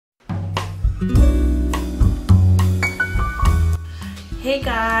Hey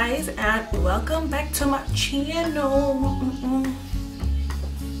guys, and welcome back to my channel.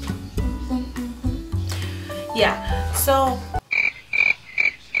 Yeah, so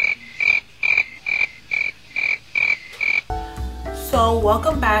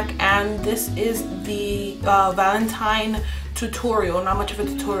welcome back, and this is the Valentine tutorial. Not much of a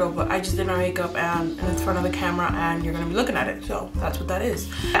tutorial, but I just did my makeup and in front of the camera, and you're gonna be looking at it, so that's what that is.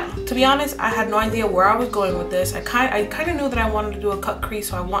 Yeah, to be honest, I had no idea where I was going with this. I kind of knew that I wanted to do a cut crease,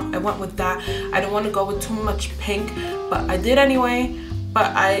 so I went with that. I didn't want to go with too much pink, but I did anyway.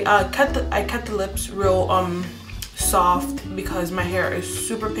 But I kept the lips real soft because my hair is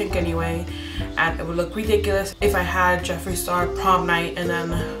super pink anyway, and it would look ridiculous if I had Jeffree Star prom night and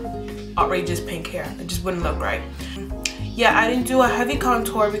then outrageous pink hair. It just wouldn't look right. Yeah, I didn't do a heavy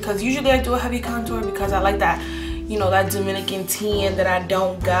contour because usually I do a heavy contour because I like that, you know, that Dominican tan that I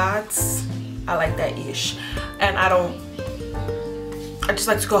don't got. I like that ish, and I just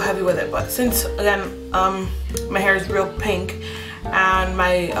like to go heavy with it. But since again my hair is real pink and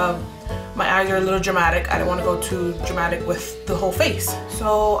my eyes are a little dramatic, I didn't want to go too dramatic with the whole face.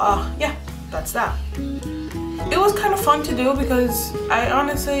 So yeah, that's that. It was kind of fun to do because I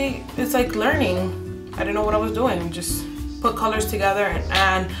honestly, it's like learning. I didn't know what I was doing, just put colors together,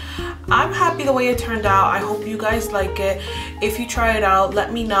 and I'm happy the way it turned out. I hope you guys like it. If you try it out,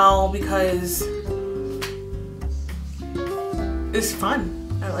 let me know because it's fun.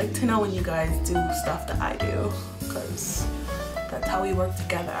 I like to know when you guys do stuff that I do because that's how we work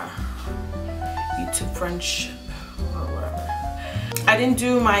together. YouTube friendship or whatever. I didn't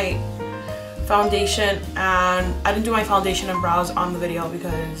do my foundation and brows on the video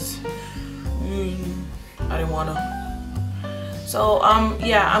because I didn't wanna. So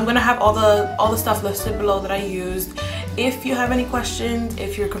yeah, I'm gonna have all the stuff listed below that I used. If you have any questions,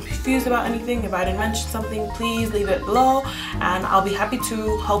 if you're confused about anything, if I didn't mention something, please leave it below and I'll be happy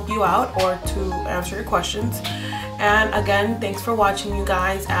to help you out or to answer your questions. And again, thanks for watching, you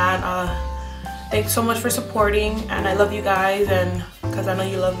guys, and thanks so much for supporting, and I love you guys, and because I know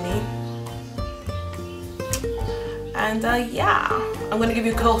you love me. And yeah, I'm gonna give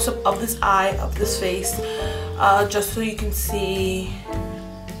you a close-up of this eye, of this face, just so you can see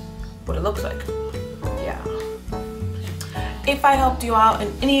what it looks like. Yeah. If I helped you out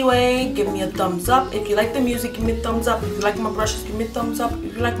in any way, give me a thumbs up. If you like the music, give me a thumbs up. If you like my brushes, give me a thumbs up.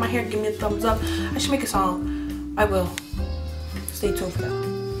 If you like my hair, give me a thumbs up. I should make a song. I will. Stay tuned for that.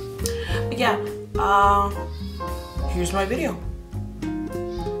 But yeah, here's my video.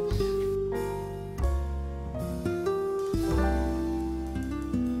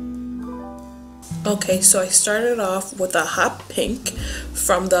 Okay, so I started off with a hot pink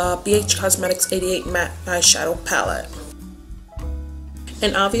from the BH Cosmetics 88 Matte Eyeshadow Palette.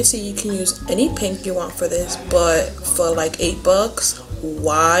 And obviously you can use any pink you want for this, but for like $8,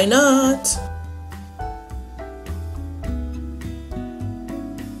 why not?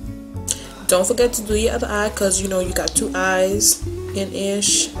 Don't forget to do your other eye because you know you got two eyes in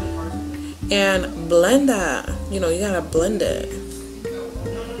ish, and blend that. You know, you gotta blend it.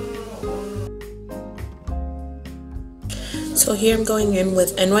 So here I'm going in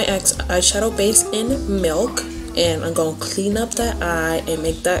with NYX eyeshadow base in Milk, and I'm gonna clean up that eye and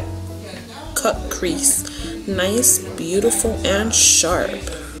make that cut crease nice, beautiful, and sharp.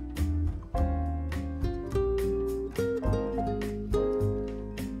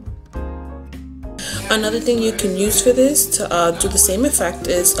 Another thing you can use for this to do the same effect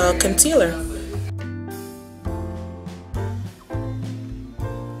is concealer.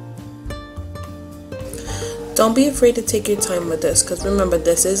 Don't be afraid to take your time with this because remember,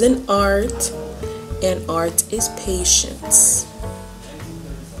 this is an art and art is patience.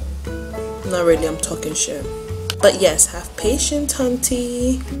 Not really, I'm talking shit. But yes, have patience,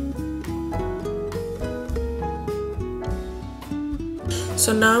 hunty.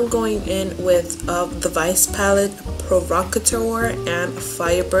 So now I'm going in with the Vice palette, Provocateur and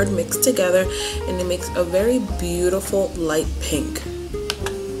Firebird mixed together, and it makes a very beautiful light pink.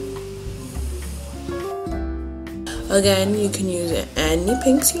 Again, you can use any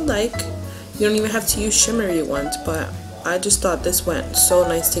pinks you like. You don't even have to use shimmery ones, but I just thought this went so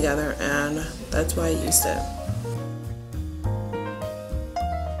nice together, and that's why I used it.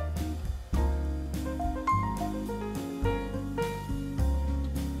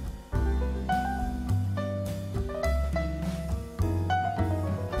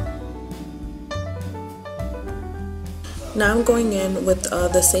 Now I'm going in with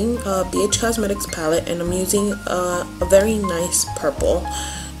the same BH Cosmetics palette, and I'm using a very nice purple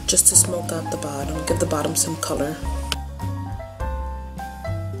just to smoke out the bottom, give the bottom some color.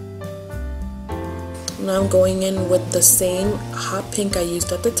 Now I'm going in with the same hot pink I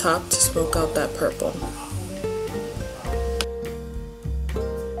used at the top to smoke out that purple.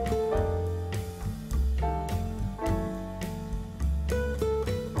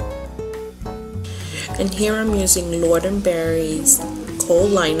 And here I'm using Lord & Berry's Kohl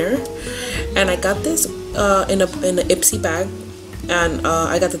liner, and I got this in an Ipsy bag, and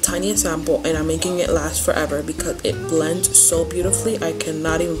I got the tiniest sample, and I'm making it last forever because it blends so beautifully. I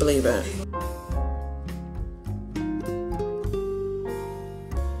cannot even believe it.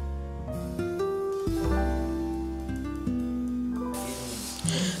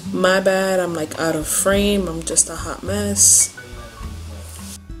 My bad, I'm like out of frame. I'm just a hot mess.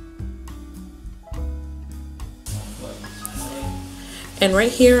 And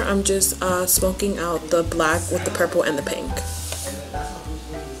right here, I'm just smoking out the black with the purple and the pink.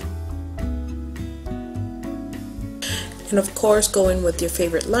 And of course, going with your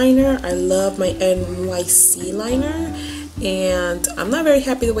favorite liner. I love my NYC liner. And I'm not very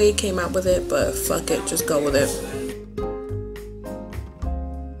happy the way it came out with it, but fuck it, just go with it.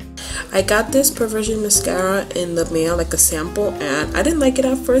 I got this Perversion mascara in the mail, like a sample, and I didn't like it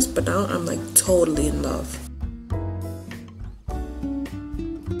at first, but now I'm like totally in love.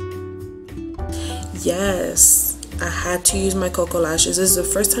 Yes, I had to use my Cocoa Lashes. This is the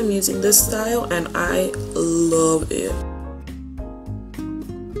first time using this style, and I love it.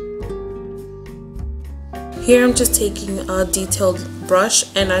 Here I'm just taking a detailed brush,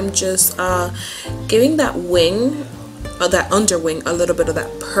 and I'm just giving that wing, that underwing, a little bit of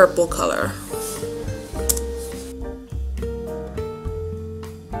that purple color.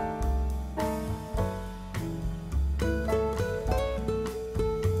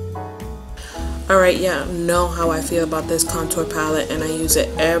 Alright, yeah, know how I feel about this contour palette, and I use it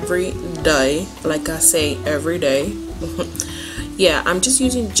every day. Like I say, every day. Yeah, I'm just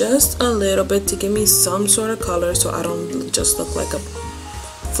using just a little bit to give me some sort of color so I don't just look like a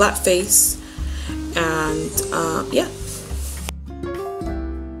flat face. And yeah.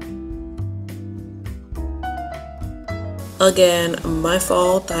 Again, my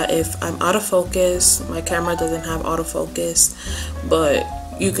fault that if I'm out of focus, my camera doesn't have autofocus, but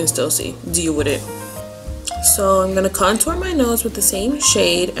you can still see. Deal with it. So I'm gonna contour my nose with the same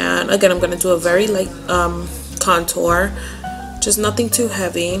shade, and again I'm gonna do a very light contour, just nothing too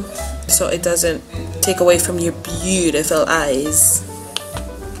heavy so it doesn't take away from your beautiful eyes.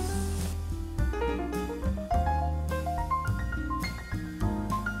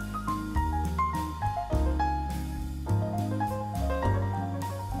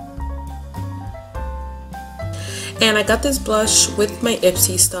 And I got this blush with my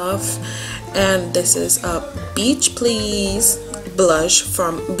Ipsy stuff, and this is a Beach Please blush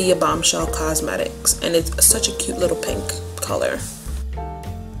from Be a Bombshell Cosmetics, and it's such a cute little pink color.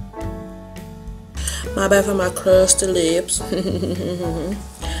 My bad for my crusty lips.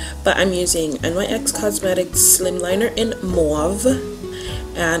 But I'm using NYX Cosmetics Slim Liner in Mauve,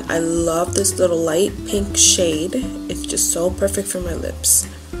 and I love this little light pink shade. It's just so perfect for my lips.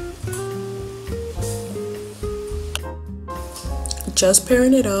 Just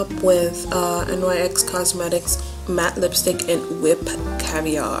pairing it up with NYX Cosmetics matte lipstick in Whip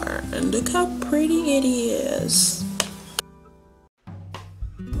Caviar, and look how pretty it is.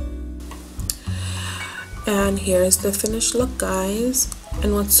 And here's the finished look, guys.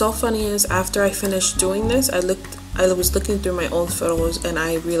 And what's so funny is after I finished doing this, I was looking through my old photos, and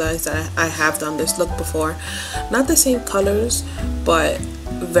I realized that I have done this look before. Not the same colors, but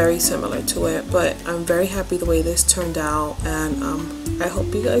very similar to it. But I'm very happy the way this turned out, and I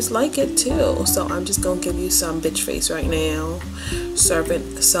hope you guys like it too. So I'm just gonna give you some bitch face right now,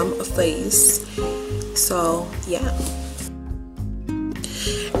 serving some face. So yeah.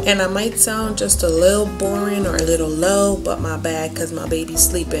 And I might sound just a little boring or a little low, but my bad, because my baby's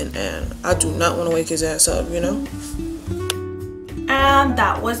sleeping and I do not want to wake his ass up, you know? And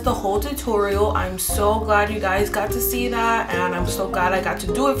that was the whole tutorial. I'm so glad you guys got to see that, and I'm so glad I got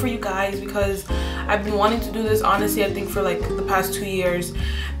to do it for you guys, because I've been wanting to do this, honestly, I think for like the past 2 years,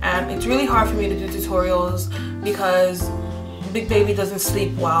 and it's really hard for me to do tutorials because big baby doesn't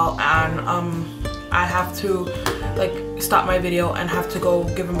sleep well, and I have to like stop my video and have to go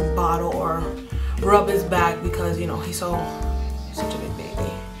give him a bottle or rub his back, because you know he's such a big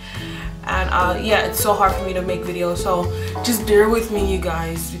baby. And yeah, it's so hard for me to make videos, so just bear with me, you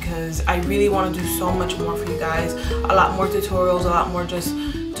guys, because I really want to do so much more for you guys. A lot more tutorials, a lot more just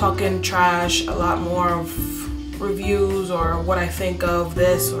talking trash, a lot more of reviews or what I think of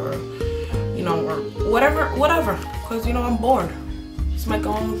this, or you know, or whatever, because you know I'm bored. It's my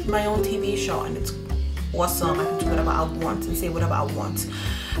own TV show, and it's awesome. I can do whatever I want and say whatever I want.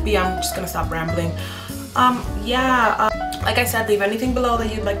 But yeah, I'm just gonna stop rambling. Yeah, like I said, leave anything below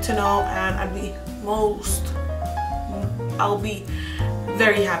that you'd like to know, and I'll be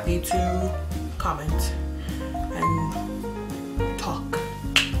very happy to comment and talk.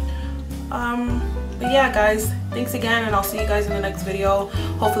 But yeah guys, thanks again, and I'll see you guys in the next video.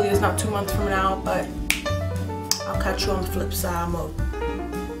 Hopefully it's not 2 months from now, but I'll catch you on the flip side mode.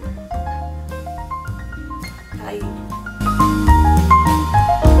 Bye.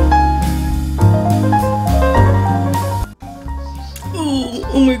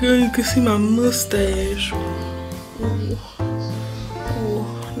 Oh my god, you can see my mustache. Ooh.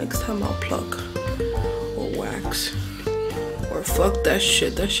 Oh, next time I'll pluck or wax. Or fuck that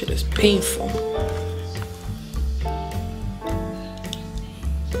shit. That shit is painful.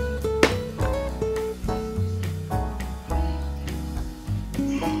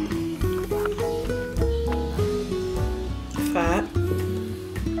 Fat.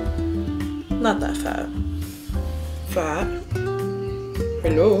 Not that fat. Fat.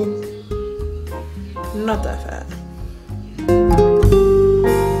 Hello. Not that fat.